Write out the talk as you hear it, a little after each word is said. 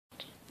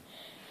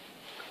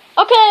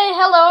Okay,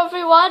 hello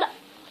everyone.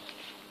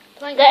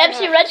 The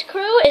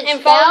McRedsCrew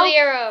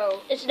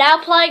is now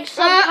playing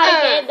some kind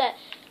of game that.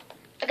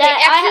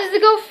 X is to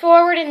go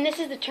forward, and this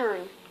is the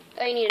turn.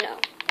 That you need to know.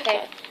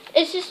 Okay.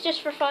 Is this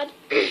just for fun?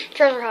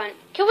 Treasure hunt.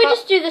 Can we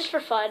just do this for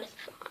fun?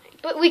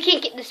 But we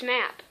can't get this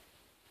map.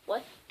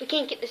 What? We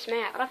can't get this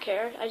map. I don't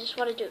care. I just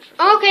want to do it for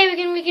fun. Okay,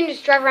 we can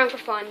just drive around for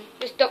fun.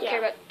 Just don't care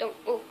about. Don't.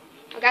 Oh,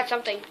 I got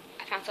something.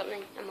 I found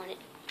something. I'm on it.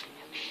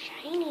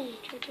 Shiny.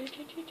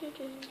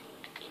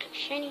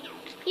 Shiny.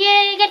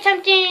 Yay! I got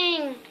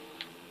something.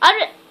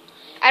 I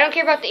don't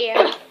care about the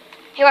air.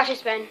 Hey, watch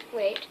this, Ben.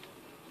 Wait.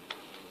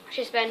 Watch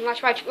this, Ben.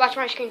 Watch my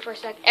screen for a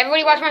sec.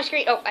 Everybody, watch my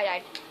screen. Oh, I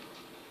died.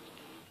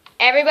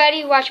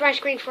 Everybody, watch my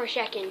screen for a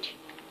second.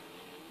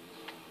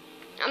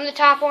 I'm the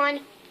top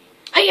one.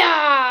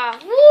 Hiya!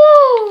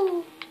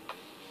 Woo!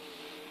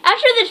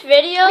 After this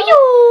video,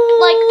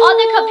 like on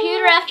the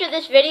computer after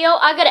this video,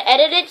 I'm gonna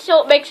edit it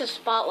so it makes a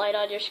spotlight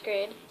on your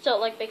screen. So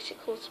it like makes a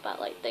cool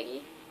spotlight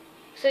thingy.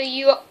 So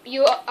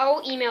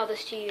I'll email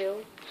this to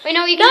you. Wait,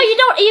 no, you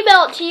don't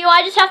email it to you.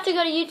 I just have to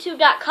go to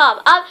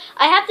YouTube.com. I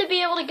have to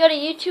be able to go to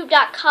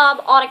YouTube.com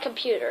on a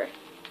computer.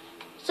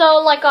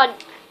 So like on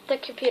the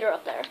computer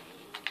up there.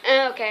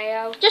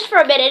 Okay. Just for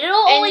a minute. It'll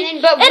only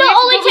take 15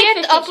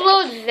 seconds.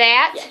 Upload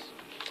that. Yes.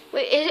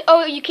 Wait,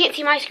 you can't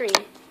see my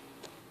screen.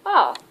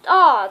 Oh,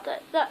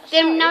 that's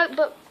no,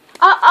 but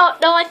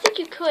no, I think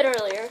you could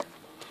earlier.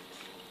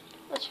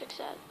 Let's fix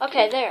that.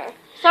 Okay, there.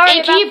 Sorry.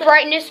 And can you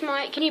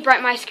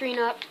brighten my screen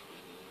up?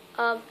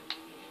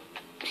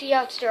 See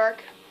how it's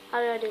dark? How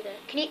do I do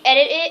that? Can you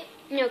edit it?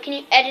 No, can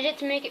you edit it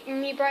to make it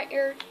me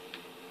brighter?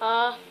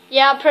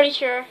 Yeah, I'm pretty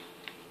sure.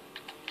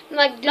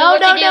 Like no,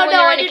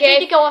 I just need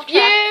to go off track.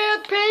 Yeah,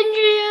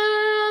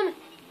 Pentium.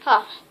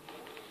 Huh.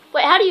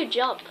 Wait, how do you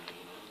jump?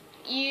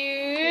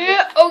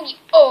 Yeah.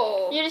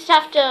 Oh. You just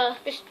have to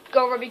just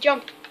go rubby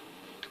jump.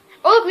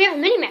 Oh, look, we have a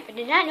mini map. I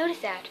did not notice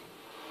that.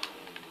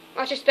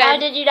 Watch this, Ben. How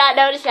did you not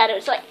notice that? It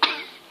was like.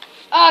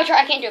 Oh,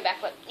 I can't do a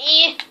backflip.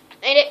 Yeah,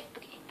 ain't it?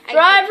 Okay,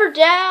 Driver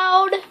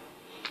down.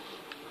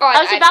 Oh,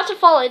 I was about to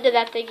fall into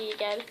that thingy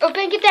again. Oh,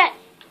 Ben, get that.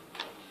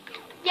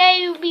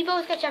 Yay, we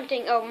both got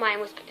something. Oh, mine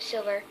was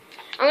silver.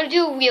 I'm going to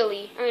do a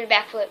wheelie. I'm going to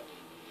backflip.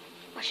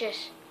 Watch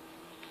this.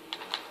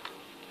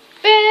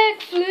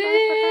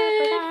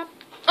 Backflip.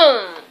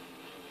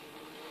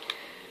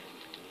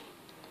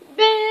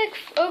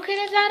 Okay,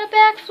 that's not a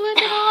backflip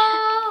at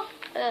all.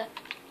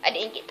 I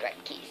didn't get the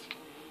right keys.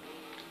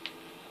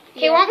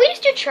 Okay, why don't we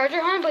just do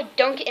treasure hunt, but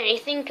don't get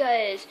anything,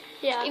 because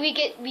we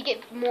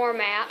get more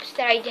maps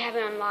that I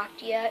haven't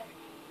unlocked yet.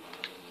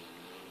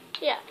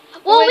 Yeah.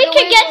 Well, we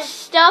can get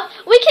stuff.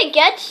 We can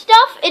get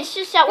stuff. It's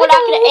just that we're not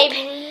going to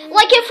aim.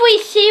 Like, if we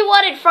see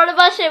one in front of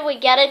us and we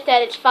get it,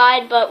 then it's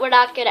fine, but we're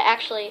not going to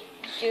actually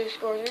do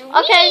scores.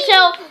 Okay,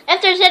 so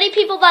if there's any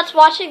people that's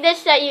watching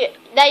this that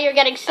you're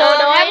getting so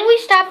annoyed.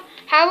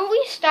 How about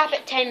we stop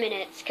at 10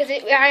 minutes? Because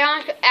I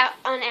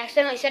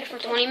accidentally said it for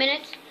 20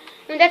 minutes.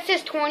 I mean, that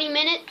says 20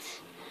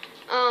 minutes.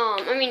 How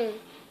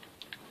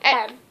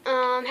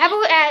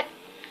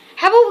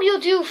about we'll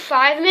do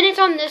 5 minutes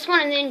on this one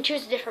and then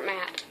choose a different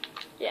map?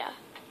 Yeah.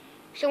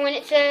 So when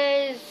it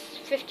says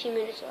 15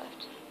 minutes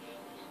left.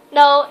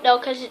 No,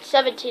 because it's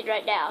 17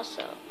 right now.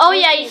 So. Oh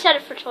yeah, you said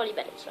it for 20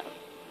 minutes though.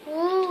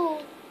 Ooh.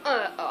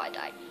 I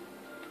died.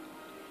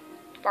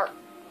 Bart.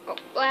 Oh,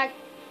 lag.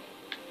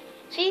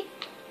 See?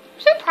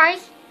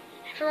 Surprise!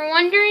 If you're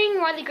wondering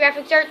why the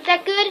graphics aren't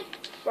that good,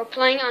 we're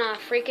playing on a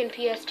freaking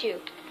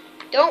PS2.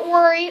 Don't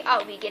worry,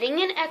 I'll be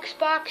getting an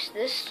Xbox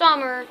this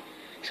summer,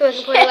 so I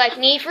can play like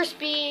Need for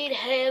Speed,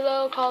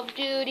 Halo, Call of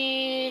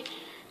Duty,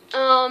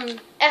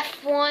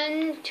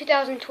 F1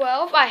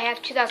 2012. I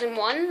have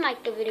 2001,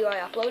 like the video I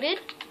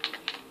uploaded.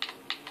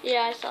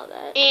 Yeah, I saw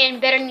that.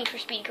 And better Need for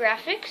Speed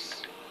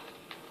graphics.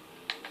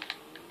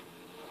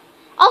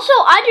 Also,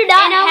 I do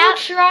not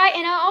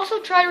I'll also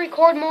try to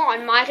record more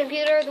on my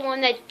computer,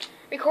 the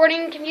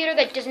recording computer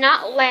that does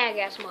not lag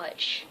as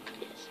much.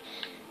 Yes.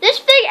 This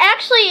thing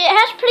actually, it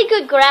has pretty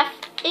good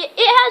it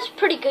has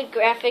pretty good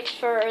graphics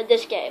for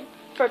this game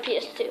for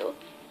PS2.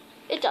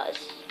 It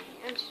does.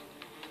 Yes.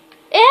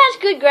 It has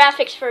good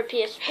graphics for a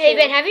PS2. Hey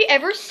Ben, have you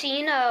ever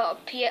seen a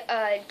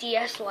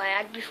DS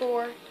lag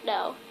before?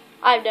 No,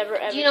 I've never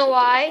ever. Do you know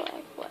why? DS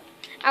lag. What?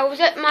 I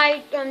was at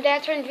my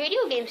dad's friend's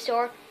video game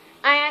store.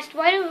 I asked,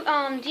 why do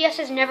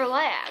DSs never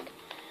lag?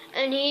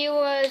 And he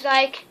was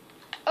like,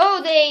 oh,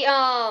 they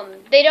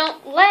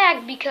don't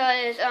lag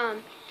because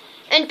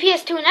in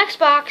PS2 and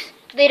Xbox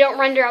they don't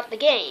render out the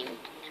game,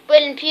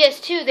 but in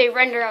PS2 they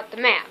render out the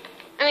map.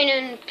 I mean,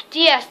 in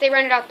DS they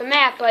render out the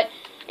map, but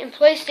in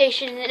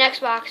PlayStation and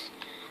Xbox,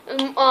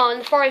 the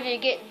farther you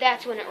get,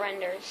 that's when it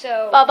renders.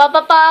 So you get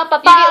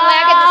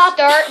lag at the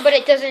start, but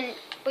it doesn't.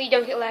 But you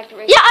don't get lag.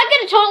 Yeah, I'm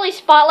gonna totally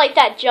spotlight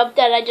that jump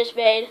that I just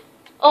made.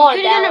 Oh,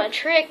 you could have done a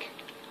trick.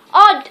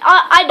 Oh,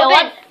 I know.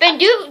 Ben,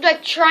 do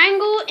like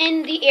triangle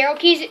in the arrow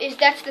keys.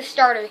 That's the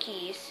starter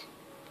keys.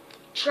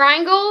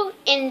 Triangle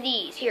in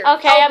these here.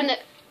 Okay. No,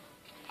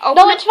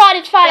 it's fine.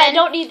 It's fine. Ben, I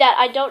don't need that.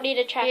 I don't need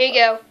a track. Here you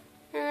go.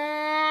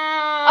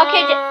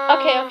 Okay.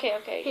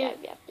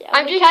 Yeah.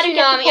 I'm doing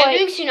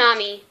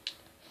tsunami.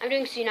 I'm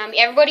doing tsunami.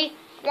 Everybody,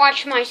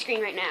 watch my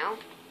screen right now.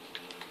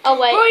 Oh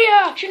wait. Oh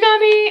yeah,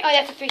 tsunami. Oh,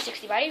 that's a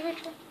 360 body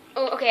ritual.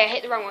 Oh, okay, I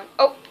hit the wrong one.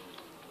 Oh.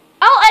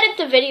 I'll edit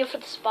the video for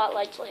the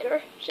spotlights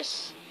later.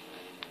 Just.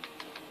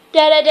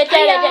 What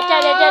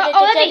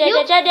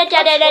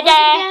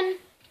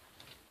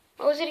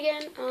was it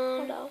again?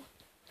 No.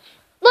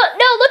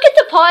 Look at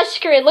the pause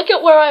screen. Look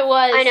at where I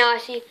was. I know, I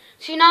see.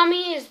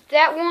 Tsunami is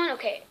that one?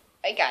 Okay,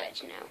 I got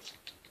it now.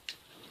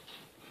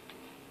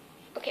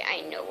 Okay,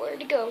 I know where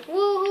to go.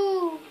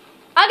 Woohoo!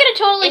 I'm gonna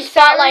totally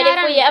spotlight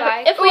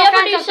if we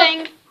ever do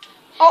something.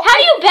 Oh, how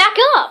do you back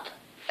up?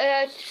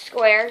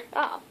 Square.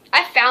 Oh.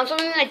 I found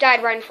something and I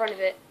died right in front of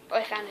it. Oh,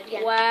 I found it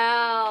again.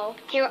 Wow.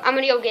 Here, I'm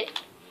gonna go get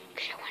it.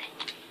 Cause I want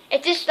it.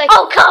 It's just like.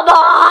 Oh, come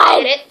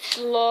on! Get it.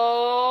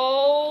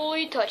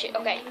 Slowly touch it.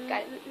 Okay,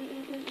 got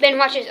it. Ben,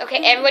 watch this.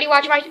 Okay, everybody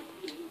watch my.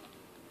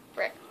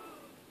 Frick.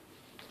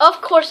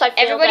 Of course I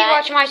feel Everybody that.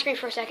 watch my screen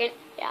for a second.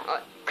 Yeah.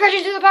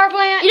 Crashes to the power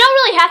plant. You don't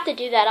really have to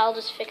do that. I'll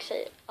just fix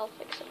it. I'll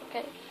fix it,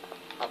 okay?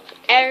 I'll fix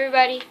it.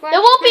 Everybody. They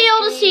won't be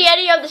able to see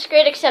any of the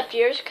screen except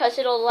yours because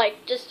it'll,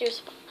 like, just do...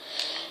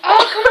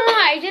 Oh, come on.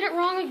 I did it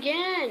wrong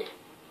again.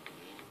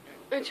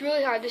 It's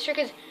really hard. This trick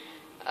is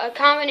a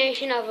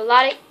combination of a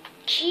lot of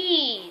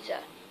keys.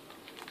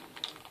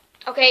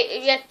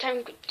 Okay, you have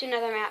time to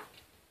another map.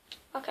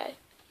 Okay.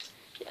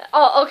 Yeah.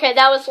 Oh, okay.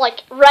 That was,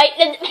 like, right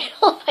in the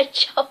middle of my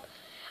jump.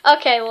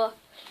 Okay, well...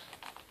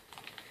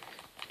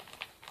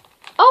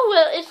 Oh,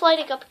 well, it's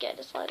lighting up again.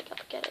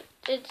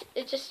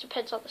 It just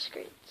depends on the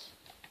screens.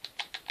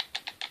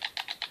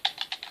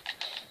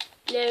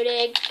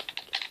 Loading.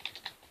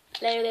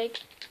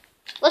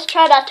 Let's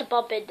try not to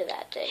bump into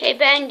that thing. Hey,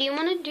 Ben, do you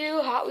want to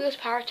do Hot Wheels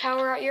Power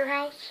Tower at your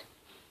house?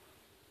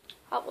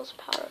 Hot Wheels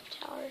Power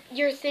Tower.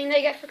 Your thing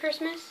that you got for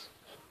Christmas?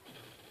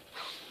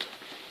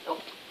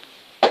 Oh.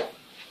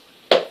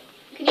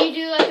 Can you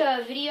do, like,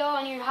 a video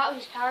on your Hot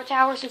Wheels Power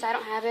Tower since I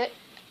don't have it?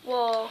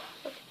 Whoa.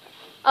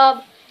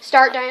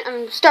 Start.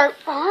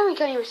 Oh, we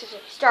can't even say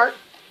start.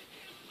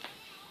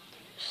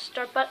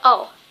 Start button.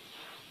 Oh.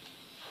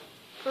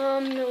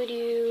 No, we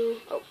do.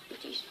 Oh,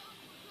 geez.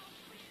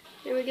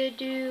 Then we're gonna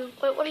do.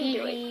 Wait, what are you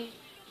doing?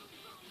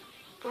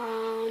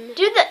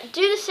 Do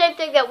the same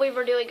thing that we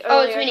were doing earlier.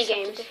 Oh, it's mini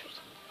games.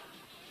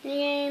 Mini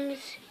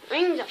games.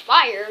 Rings of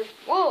Fire.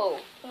 Whoa.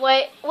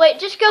 Wait.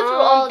 Just go through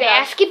all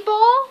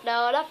basketball.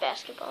 No, not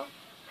basketball.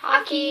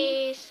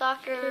 Hockey,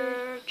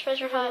 soccer,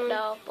 treasure hunt.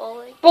 No,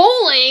 bowling.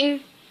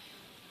 Bowling.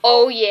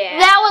 Oh yeah.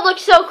 That would look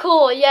so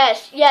cool.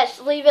 Yes.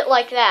 Leave it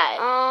like that.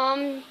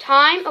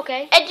 Time.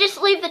 Okay. And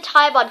just leave the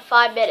time on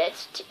 5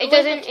 minutes.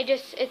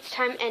 It's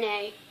time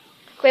NA.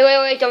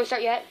 Wait. Don't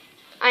start yet.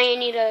 I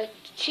need to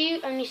see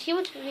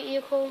what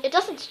vehicle. It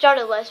doesn't start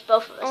unless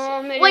both of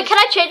us. Wait, can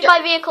I change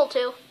my vehicle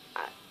too?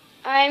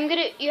 I'm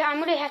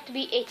gonna have to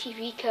be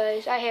ATV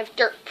because I have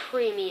Dirt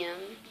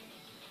Premium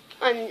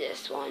on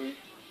this one.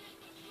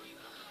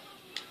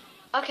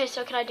 Okay,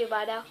 so can I do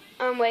mine now?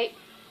 Wait.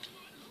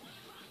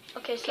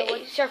 Okay, so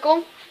what?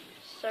 Circle.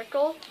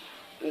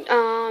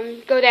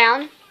 Go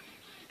down.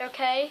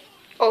 Okay.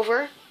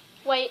 Over.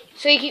 Wait.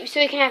 So you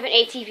can have an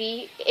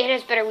ATV. It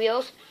has better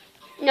wheels.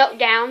 No,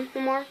 down.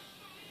 One more.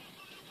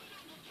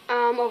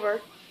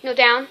 Over. No,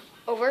 down.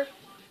 Over.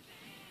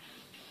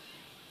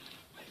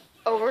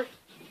 Over.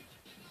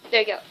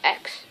 There you go.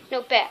 X.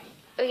 No, back.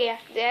 Oh yeah,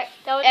 that.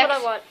 That was X. what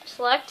I want.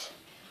 Select.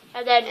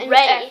 And then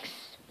ready. X.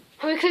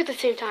 How we click at the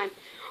same time?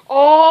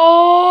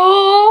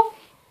 Oh.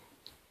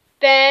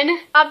 Ben.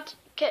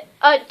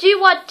 Do you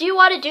want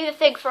to do the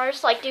thing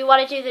first? Like, do you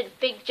want to do the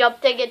big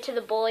jump thing into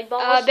the bowling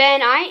balls?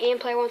 Ben, I am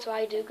player one, so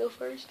I do go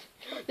first.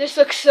 This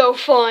looks so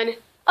fun.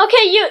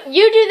 Okay, you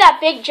do that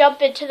big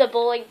jump into the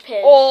bowling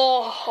pins.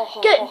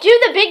 Oh. Do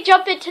the big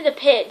jump into the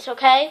pins,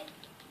 okay?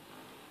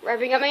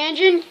 Revving up my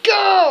engine.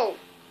 Go.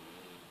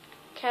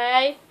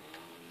 Okay.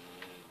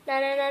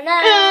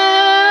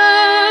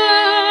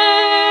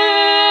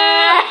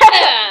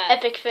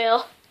 Epic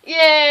fail.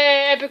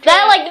 Yay! Epic fail.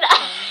 That like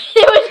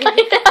it was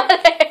like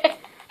that.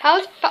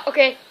 How's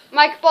okay?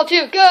 Mike, ball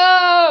 2,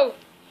 go!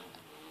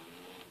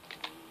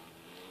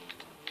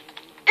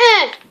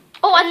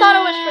 Oh, I thought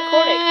it was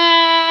recording.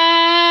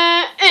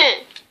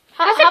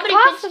 How many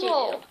pins do you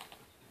do?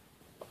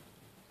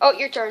 Oh,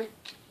 your turn.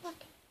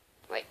 Okay.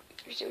 Wait,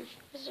 resume.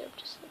 Resume.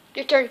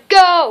 Your turn.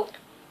 Go!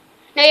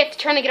 Now you have to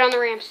turn to get on the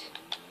ramps.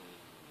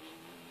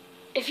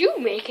 If you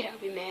make it, I'll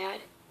be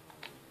mad.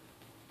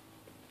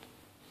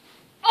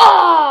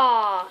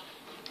 Ah!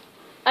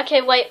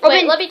 Okay, wait,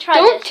 let me try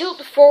don't this.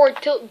 Tilt forward,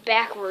 tilt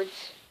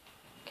backwards.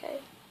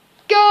 Okay.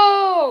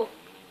 Go!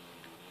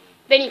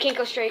 Ben, you can't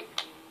go straight.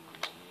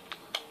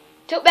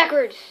 Tilt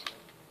backwards.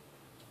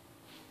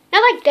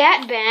 Not like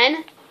that,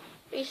 Ben.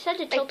 You said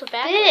to tilt like it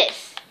backwards.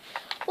 This.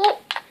 Well,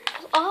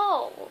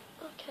 oh,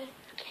 okay.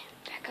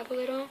 Back up a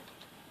little.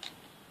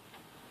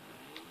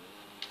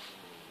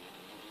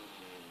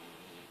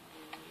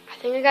 I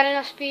think I got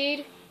enough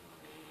speed.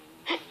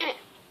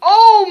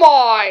 Oh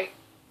my!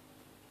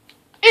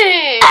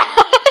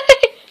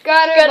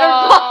 Got it.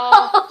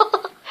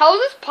 How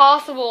is this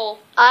possible?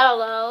 I don't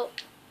know.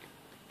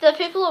 The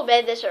people who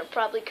made this are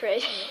probably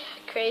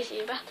crazy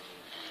about it.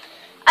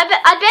 I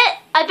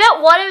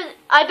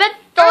bet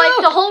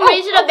the whole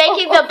reason of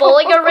making the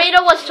bowling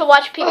arena was to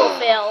watch people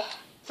fail.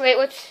 Wait,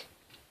 let's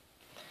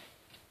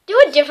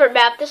do a different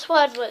map. This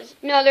one was...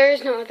 No, there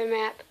is no other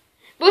map.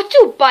 Let's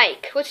do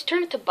bike. Let's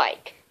turn it to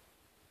bike.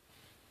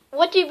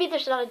 What do you mean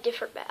there's not a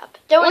different map?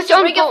 There was the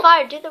Ring of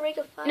Fire. Do the Ring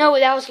of Fire. No,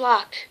 that was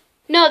locked.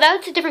 No,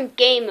 that's a different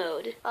game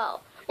mode.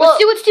 Oh. Well,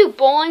 let's do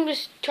bowling.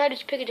 Just try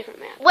to pick a different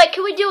map. Wait,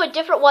 can we do a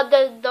different one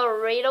than the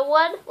arena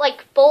one?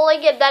 Like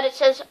bowling and then it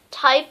says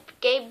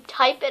game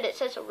type, and it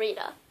says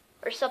arena.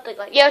 Or something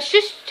like that. Yeah, let's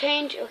just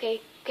change.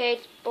 Okay,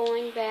 it's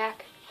bowling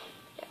back.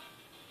 Yeah.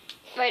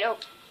 Right,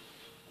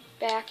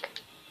 back.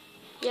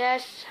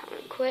 Yes, I'm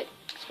gonna quit.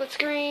 Split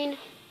screen.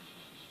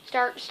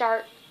 Start,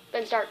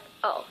 then start.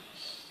 Oh,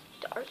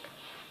 start.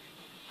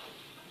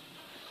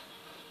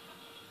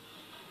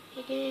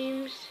 The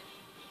games.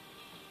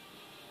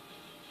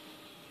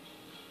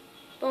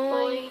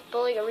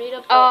 Bowling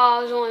arena.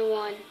 Oh, there's only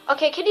one.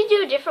 Okay, can you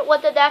do a different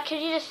one than that?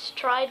 Can you just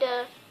try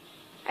to...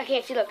 I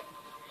can't see, look.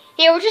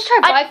 Here, we'll just try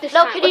bike this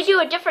time. No, can you do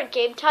a different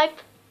game type?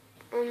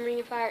 Ring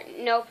of Fire.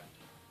 Nope.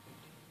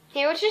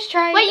 Here, let's just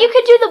try... Wait, you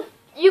could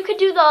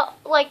do the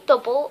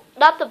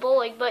not the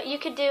bowling, but you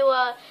could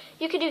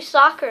do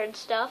soccer and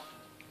stuff.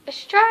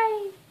 Let's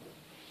try...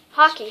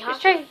 Hockey.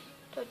 Let's try...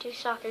 Don't do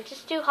soccer.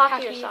 Just do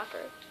hockey or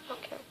soccer.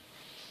 Okay.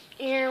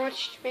 Here,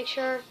 let's make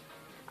sure...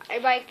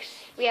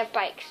 Bikes. We have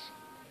bikes.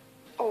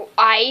 Oh,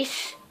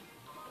 ice.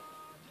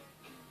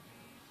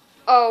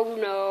 Oh,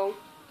 no.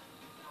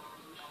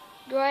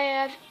 Do I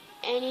have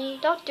any...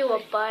 Don't do a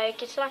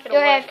bike. It's not going to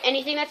work. Do I have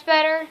anything that's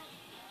better?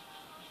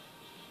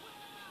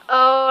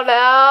 Oh,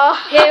 no.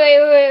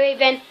 Wait,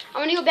 Ben. I'm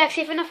going to go back,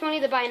 see if enough money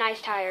to buy an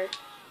ice tire.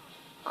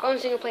 Go on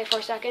single play for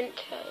a second.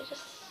 Okay,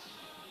 just...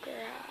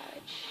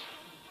 Garage.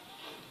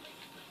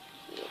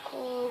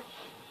 Vehicle.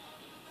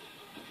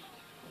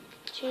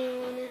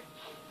 Tune.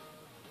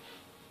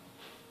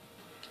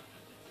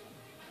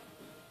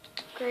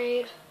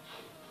 Upgrade.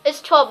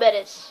 It's 12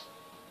 minutes.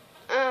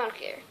 I don't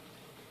care.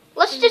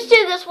 Let's just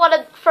do this one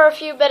for a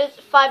few minutes,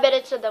 5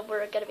 minutes, and then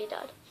we're gonna be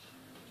done.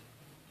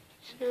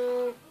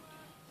 Snow.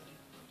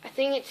 I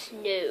think it's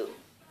snow.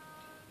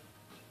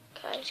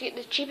 Okay. Let's get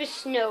the cheapest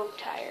snow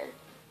tire.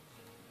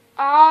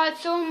 Oh,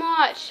 it's so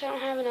much. I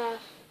don't have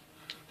enough.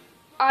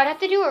 Oh, I'd have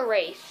to do a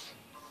race.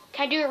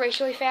 Can I do a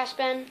race really fast,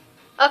 Ben?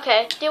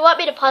 Okay. Do you want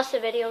me to pause the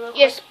video real quick?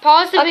 Yes,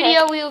 pause the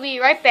video. We will be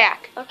right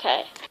back.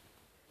 Okay.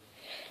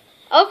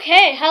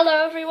 Okay,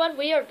 hello everyone.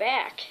 We are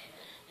back.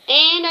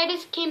 And I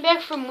just came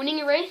back from winning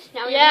a race.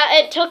 Now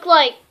it took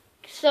like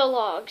so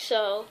long,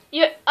 so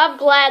I'm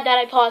glad that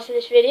I paused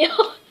this video.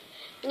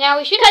 Now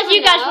we should have because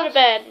you guys would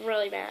have been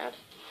really mad.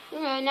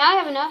 Okay, now I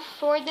have enough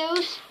for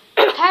those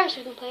tires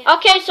we can play.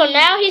 Okay, so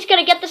now he's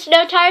gonna get the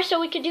snow tires so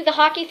we can do the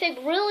hockey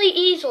thing really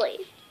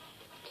easily.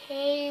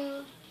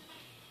 Okay.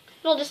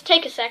 It'll just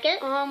take a second.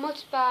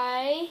 Let's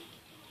buy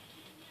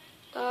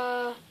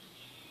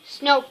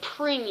Snow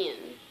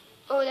Premium.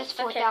 Oh, that's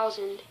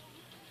 4,000. Okay.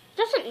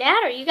 Doesn't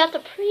matter. You got the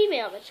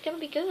premium. It's gonna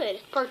be good.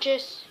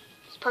 Purchase.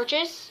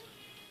 Purchase.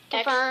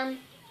 Confirm.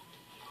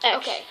 X.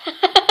 Okay.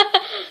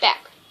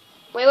 Back.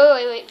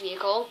 Wait.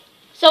 Vehicle.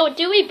 So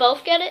do we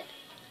both get it?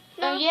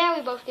 No? Yeah,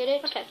 we both get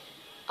it. Okay.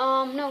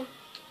 No.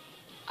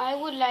 I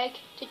would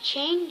like to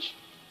change.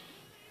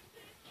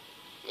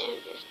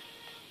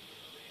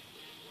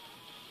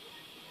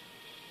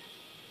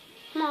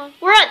 Come on.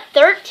 We're at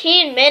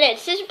 13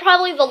 minutes. This is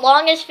probably the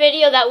longest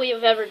video that we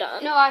have ever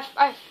done. No,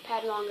 I've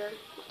had longer.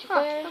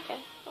 Okay. I've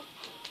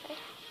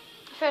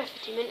had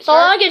 15 minutes. The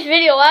longest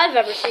video I've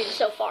ever seen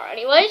so far,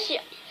 anyways.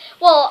 Yeah.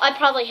 Well, I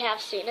probably have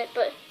seen it,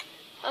 but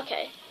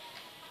okay.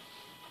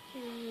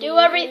 Do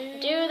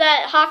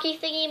that hockey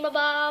thingy,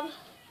 Bob.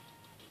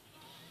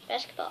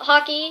 Basketball,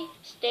 hockey,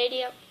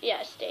 stadium.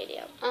 Yeah,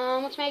 stadium.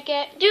 Let's make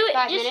it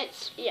 5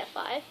 minutes. Yeah,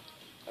 5.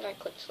 And then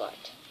click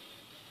select.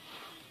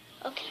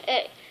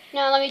 Okay.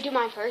 No, let me do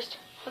mine first.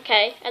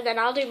 Okay, and then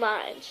I'll do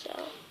mine.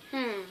 So.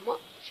 What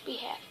should we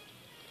have?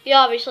 You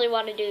obviously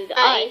want to do the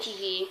ice.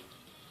 ATV.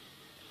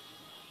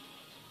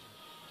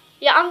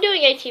 Yeah, I'm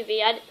doing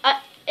ATV.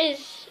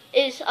 Is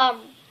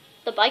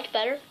the bike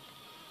better?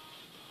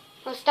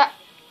 Well, stop.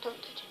 Don't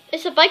touch it.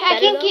 Is the bike better? I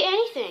can't get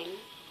anything.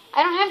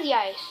 I don't have the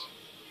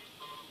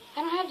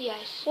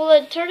ice. Well,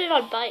 then turn it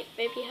on bike.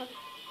 Maybe you have.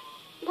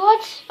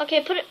 What?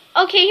 Okay, put it.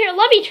 Okay, here.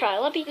 Let me try.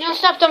 No,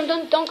 stop!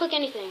 Don't click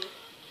anything.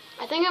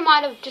 I think I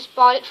might have just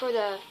bought it for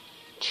the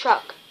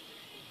truck.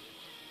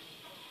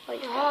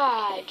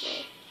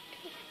 Garage.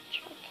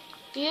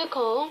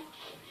 Vehicle.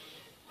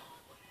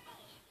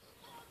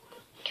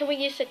 Can we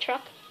use the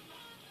truck?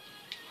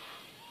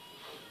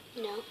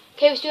 No.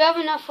 Okay, we still have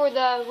enough for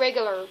the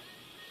regular.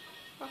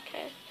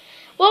 Okay.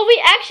 Well, we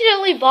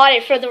accidentally bought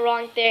it for the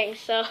wrong thing,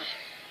 so.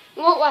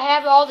 Well, I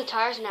have all the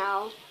tires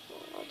now.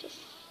 I'll just.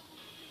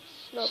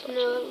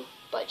 Snow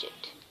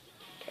budget.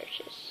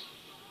 Purchase.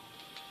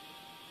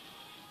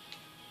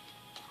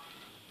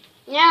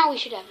 Now we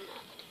should have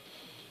enough.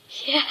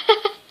 Yeah.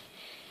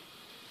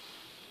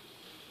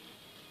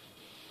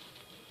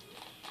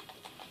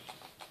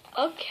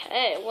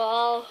 Okay,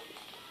 well,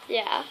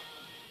 yeah.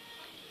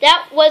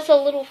 That was a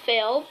little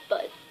fail,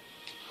 but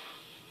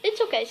it's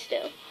okay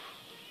still.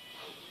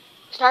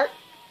 Start.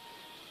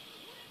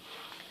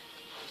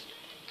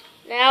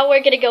 Now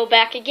we're gonna go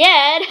back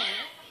again.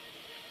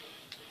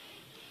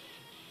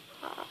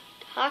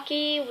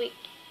 Hockey, we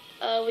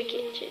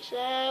can change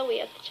that. We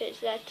have to change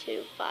that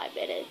to 5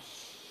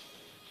 minutes.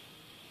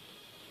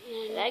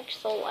 Next,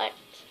 select.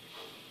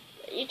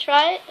 You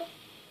try it.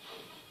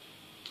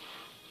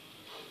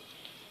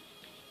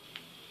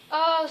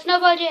 Oh, snow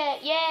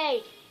budget!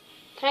 Yay!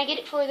 Can I get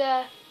it for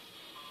the?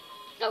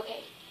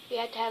 Okay, we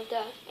have to have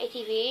the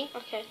ATV.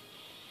 Okay.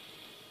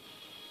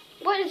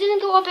 What? It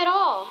didn't go up at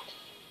all.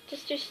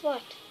 Just do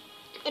select.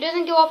 It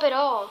doesn't go up at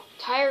all.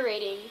 Tire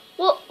rating.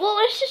 Well,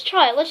 let's just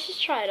try it. Let's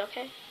just try it,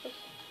 okay?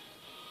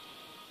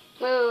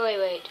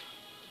 Wait.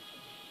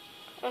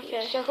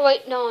 Okay. So,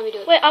 wait, no, let me do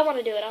it. Wait, I want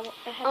to do it. I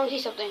want to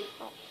see something.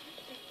 Oh,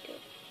 do it.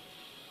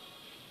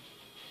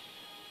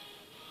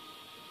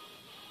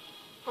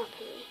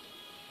 Okay.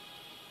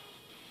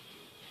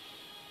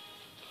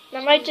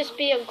 That might just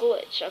be a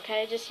glitch,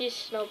 okay? Just use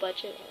snow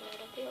budget and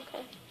it'll be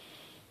okay.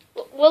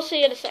 We'll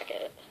see in a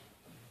second.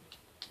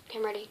 Okay,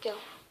 I'm ready. Go.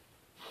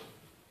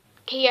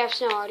 Okay, you have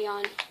snow already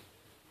on.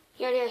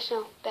 You already have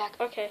snow. Back.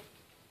 Okay.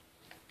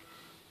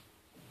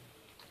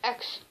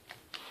 X.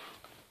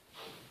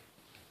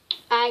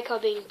 I call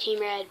being Team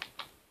Red.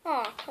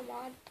 Aw, come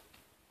on.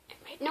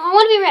 No, I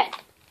want to be red.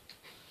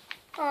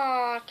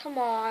 Aw, come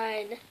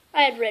on.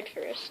 I had red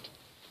first.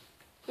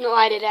 No,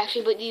 I did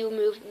actually, but you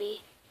moved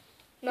me.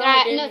 No,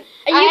 I didn't. No,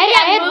 You I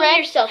can't had move red.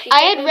 yourself. You I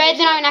can't had move red,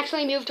 yourself. then I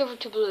actually moved over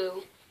to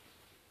blue.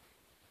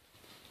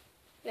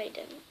 No, you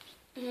didn't.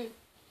 Mm-hmm.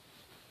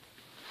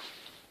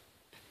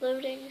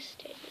 Loading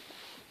stadium.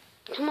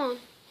 Come on.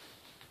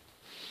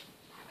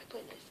 How do I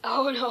play this?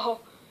 Oh no.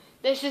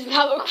 This does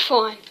not look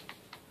fun.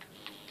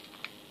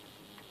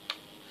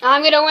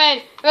 I'm gonna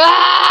win.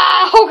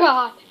 Ah! Oh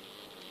god.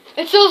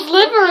 It's so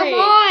slippery. Come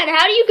on.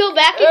 How do you go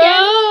back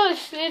again?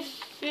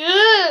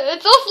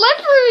 It's so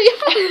slippery.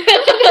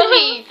 Look at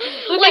me.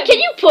 Like, can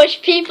you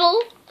push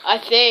people? I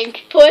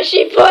think. Push.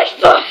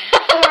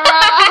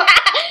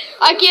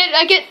 I can't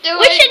do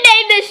We it. should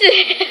name this.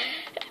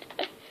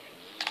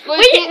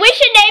 We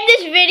should name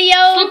this video.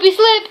 Slippy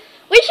slip.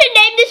 We should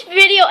name this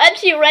video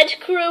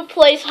McRedsCrew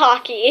plays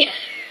hockey.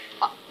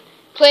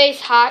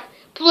 Plays hot.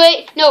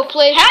 Plays. How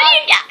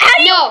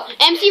do you? No,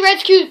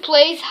 McRedsCrew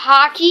plays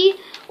hockey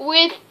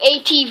with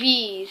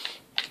ATVs.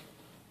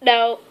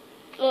 No.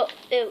 Well,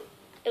 it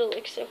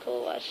looks so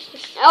cool. Watch.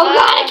 Just, Oh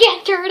god, I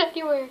can't turn it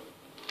anywhere.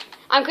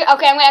 I'm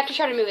gonna have to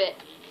try to move it.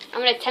 I'm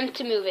gonna attempt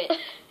to move it.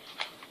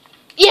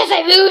 Yes,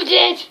 I moved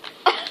it.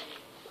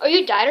 Oh,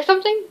 you died or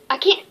something? I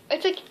can't.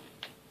 It's like,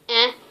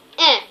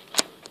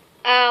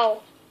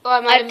 Ow. Oh,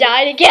 I've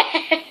died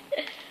again.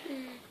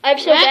 I'm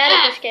so bad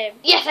at this game.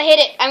 Yes, I hit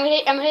it. I'm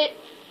gonna hit.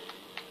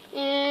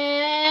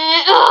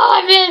 Oh,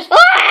 I missed.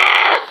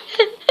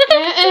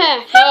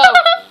 No.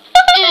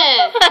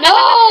 No.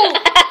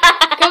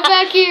 Come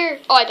back here.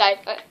 Oh, I died.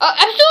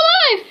 I'm still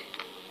alive.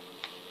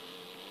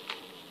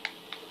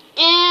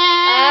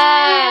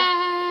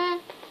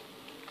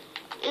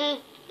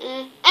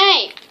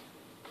 Hey.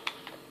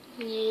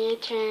 Your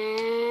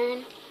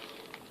turn.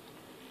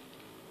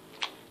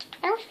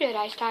 I wish we had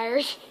ice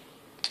tires.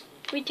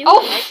 We do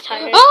have nice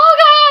tires. Oh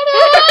god!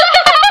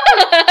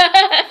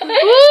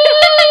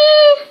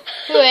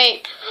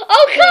 Wait.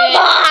 Oh come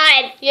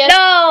on! Yes.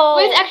 No.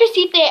 Let's actually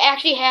see if they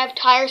actually have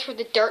tires for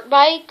the dirt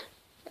bike.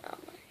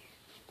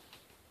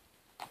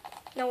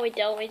 No, we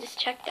don't. We just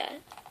checked that.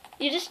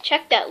 You just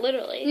checked that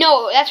literally.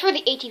 No, that's for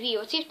the ATV.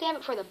 Let's see if they have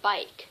it for the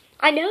bike.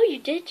 I know you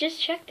did just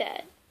check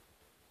that.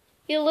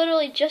 You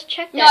literally just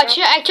checked that. No, I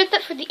checked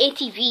that for the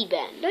ATV,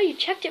 Ben. No, you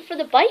checked it for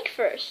the bike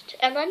first,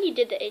 and then you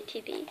did the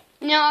ATV.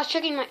 No, I was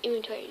checking my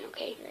inventory.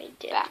 Okay, No, you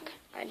did. back.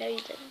 I know you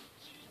didn't.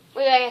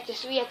 We have to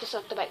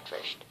select the bike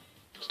first.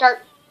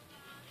 Start.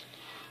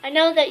 I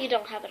know that you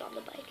don't have it on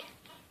the bike.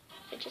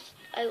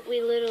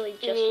 We literally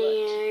just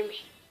looked.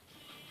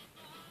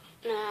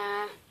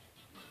 Nah.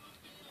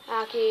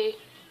 Hockey.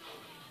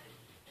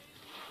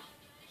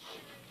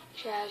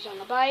 Chaz on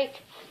the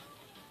bike.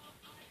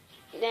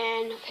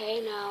 Then,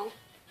 okay, no.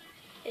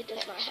 It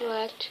does not have.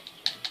 Select.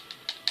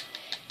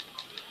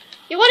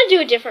 You want to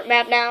do a different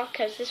map now?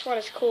 Because this one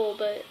is cool,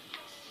 but...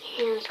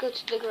 Here, let's go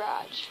to the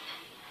garage.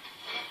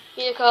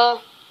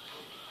 Vehicle.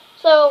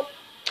 So,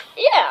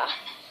 yeah.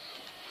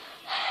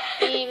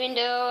 Even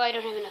though I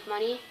don't have enough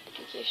money, I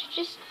think you should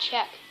just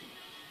check.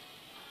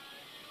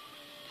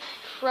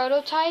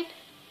 Prototype?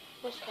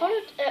 What's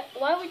that?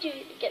 Why would you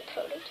get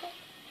prototype?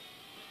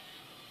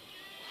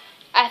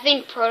 I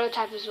think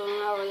prototype is what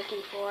we're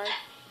looking for.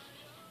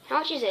 How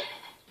much is it?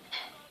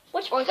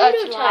 What's Or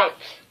prototype?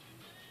 locked.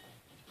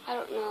 I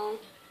don't know.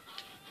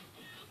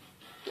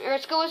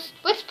 Let's go.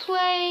 Let's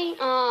play.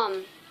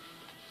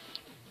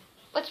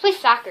 Let's play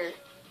soccer.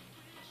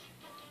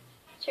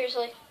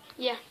 Seriously?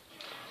 Yeah.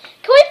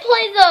 Can we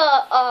play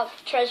the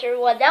treasure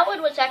one? That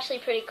one was actually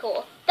pretty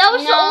cool. That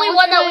was the only let's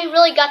one that play- we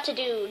really got to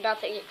do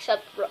nothing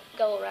except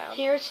go around.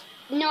 Here's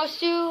No,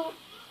 Sue.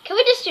 Can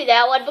we just do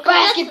that one? Because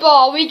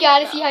Basketball. We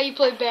gotta see how you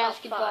play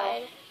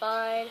basketball.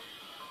 Fine.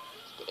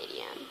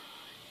 Stadium.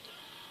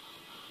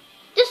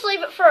 Just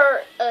leave it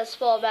for a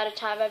small amount of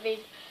time. I mean,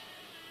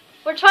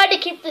 we're trying to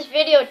keep this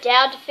video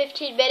down to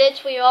 15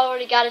 minutes. We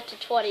already got it to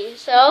 20,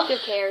 so. Who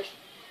cares?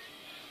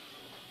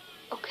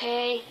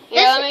 Okay.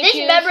 This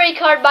memory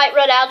card might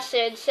run out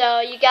soon, so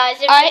you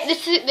guys. Alright,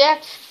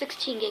 that's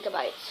 16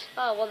 gigabytes.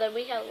 Oh, well then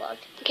we have luck.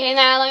 Okay,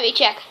 now let me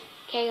check.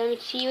 Okay, let me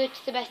see what's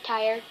the best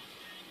tire.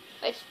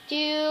 Let's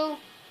do.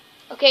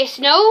 Okay,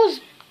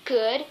 snow's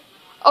good.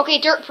 Okay,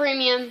 dirt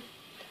premium.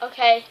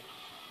 Okay,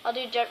 I'll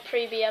do dirt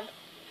premium.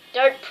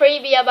 Dirt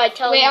premium, I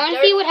tell you. Wait, I want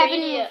to see what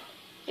happened. Premium.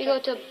 We go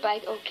to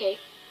bike. Okay.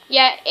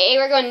 Yeah,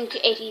 we're going to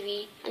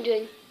ATV. I'm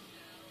doing.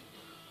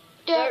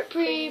 Dirt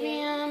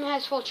premium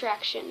has full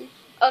traction.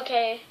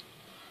 Okay.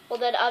 Well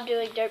then I'm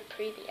doing dirt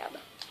premium.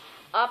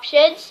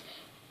 Options.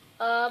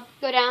 Go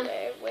down.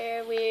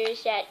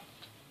 Where's that?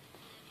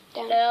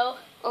 Down. No.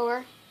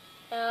 Over.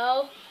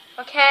 No.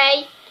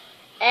 Okay.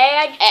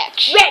 And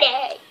X.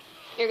 ready.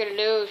 You're gonna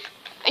lose.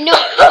 No.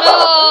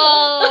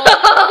 No.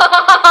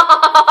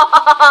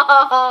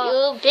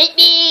 You beat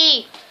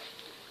me.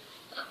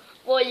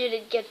 Well, you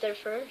didn't get there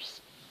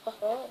first.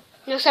 Oh,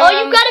 No, you've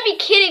got to be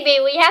kidding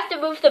me. We have to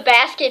move the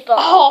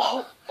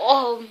basketball.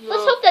 Oh, no.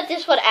 Let's hope that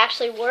this one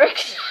actually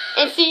works.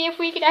 And see if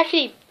we can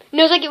actually.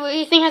 No, it's like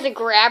this thing has a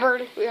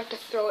grabber. We have to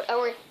throw it.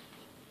 Oh,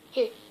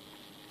 here.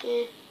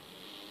 Yeah.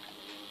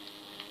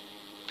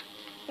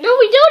 No,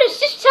 we don't. It's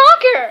just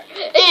soccer.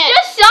 It's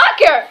just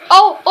soccer.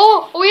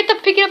 Oh, we have to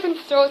pick it up and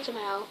throw it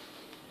somehow.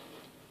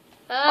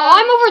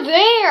 I'm over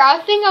there. I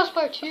think I was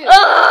player 2.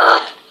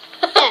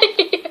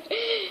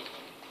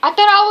 I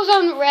thought I was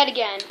on red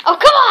again. Oh,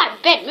 come on,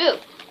 Ben,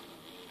 move.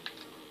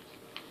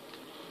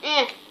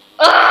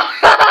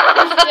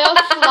 Still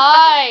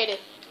slide.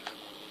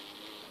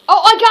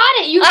 Oh, I got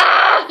it. You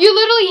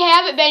literally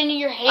have it, Ben, in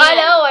your hand. I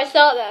know. I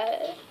saw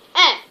that.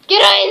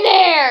 Get in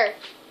there.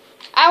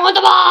 I want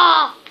the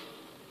ball.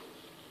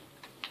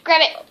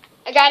 Grab it.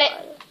 I got it.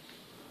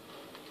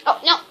 Oh,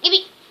 no. Give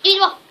me the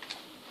ball.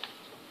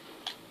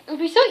 It would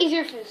be so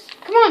easier if this.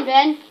 Come on,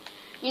 Ben.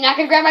 You're not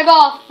going to grab my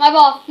ball. My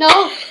ball.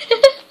 No.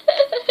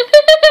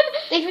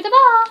 Thanks for the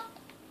ball.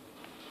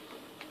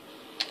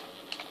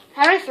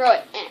 How do I throw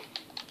it?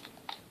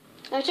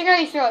 Let me check how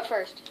you throw it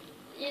first.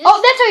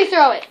 Oh, that's how you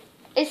throw it.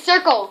 It's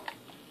circle.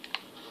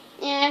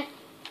 Yeah.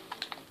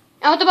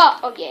 I want the ball.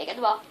 Oh, yeah, I got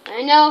the ball.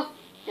 I know.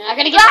 You're not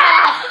going to get the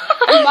ball.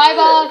 It's my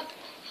ball.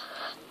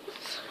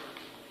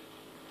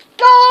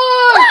 Go!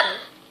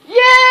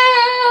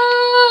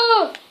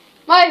 Yeah!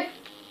 My.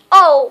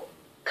 Oh,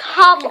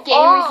 come game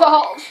on.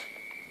 results.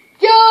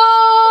 Yo!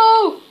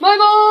 My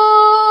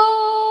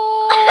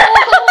ball!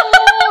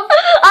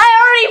 I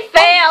already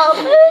failed.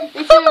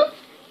 Me too.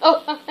 Oh.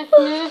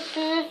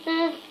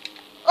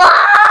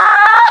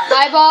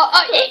 My ball.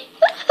 Oh, yeah.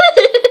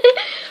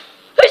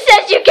 Who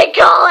says you can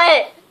call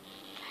it?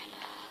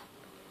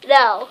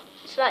 No,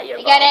 it's not your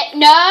ball. I got it.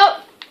 No.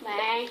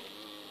 Mine.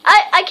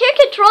 I can't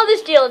control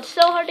this deal. It's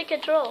so hard to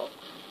control.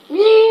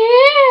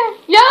 Yeah.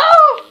 No.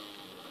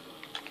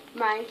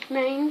 Mine. No.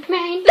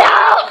 Mine.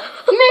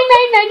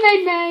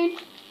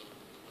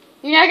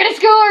 You're not gonna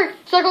score.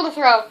 Circle to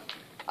throw.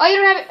 Oh, you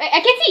don't have it. I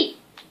can't see.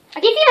 I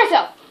can't see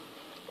myself.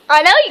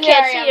 I know you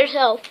can't There I see am.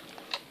 yourself.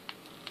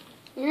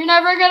 You're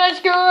never gonna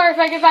score if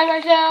I can find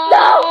myself.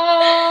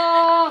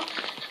 No.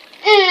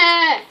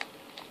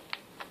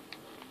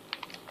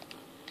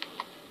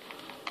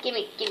 Give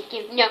me.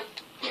 No.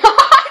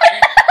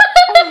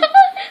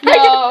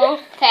 No.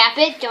 Tap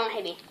it. Don't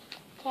hit me.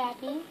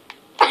 Tapping.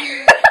 Do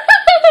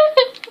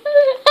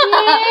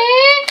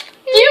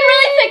you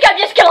really think I'm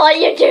just gonna let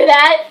you do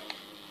that?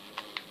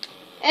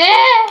 You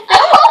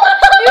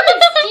can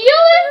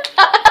steal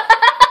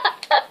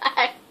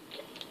it?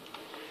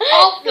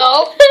 Oh,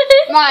 no.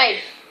 Mine.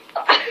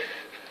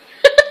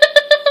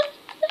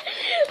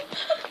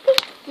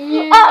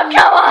 Oh,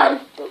 come on.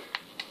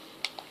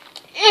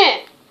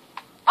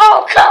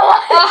 Oh, come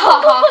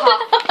on.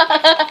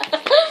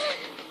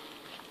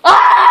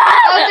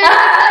 30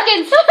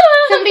 seconds.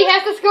 Somebody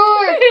has to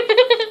score.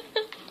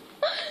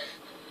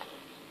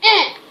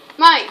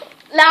 Mine.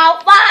 No,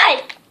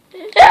 mine.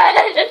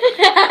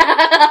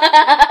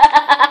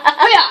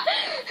 Oh, yeah.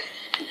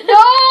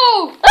 No.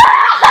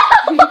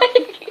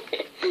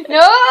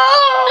 No.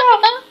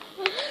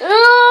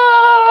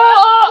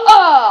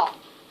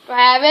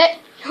 Grab it.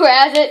 Who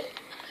has it?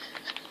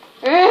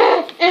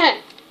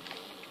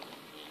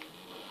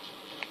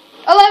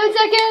 11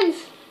 seconds.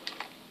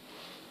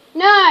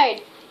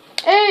 9,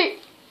 8,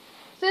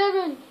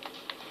 7,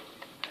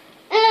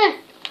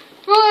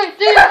 4,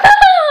 3.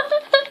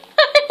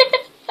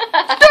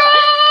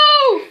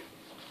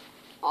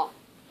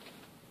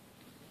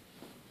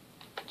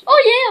 Oh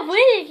yeah, I'm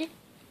winning.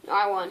 No,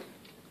 I won.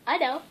 I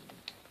know,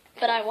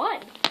 but I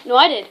won. No,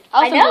 I did.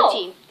 I was on know. the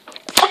team.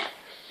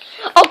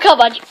 Oh,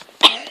 come on.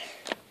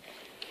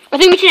 I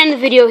think we should end the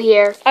video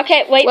here.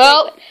 Okay, wait.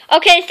 Well,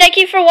 okay, thank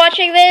you for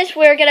watching this.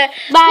 We're gonna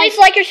bye. please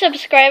like or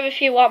subscribe if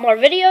you want more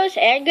videos,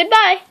 and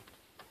goodbye.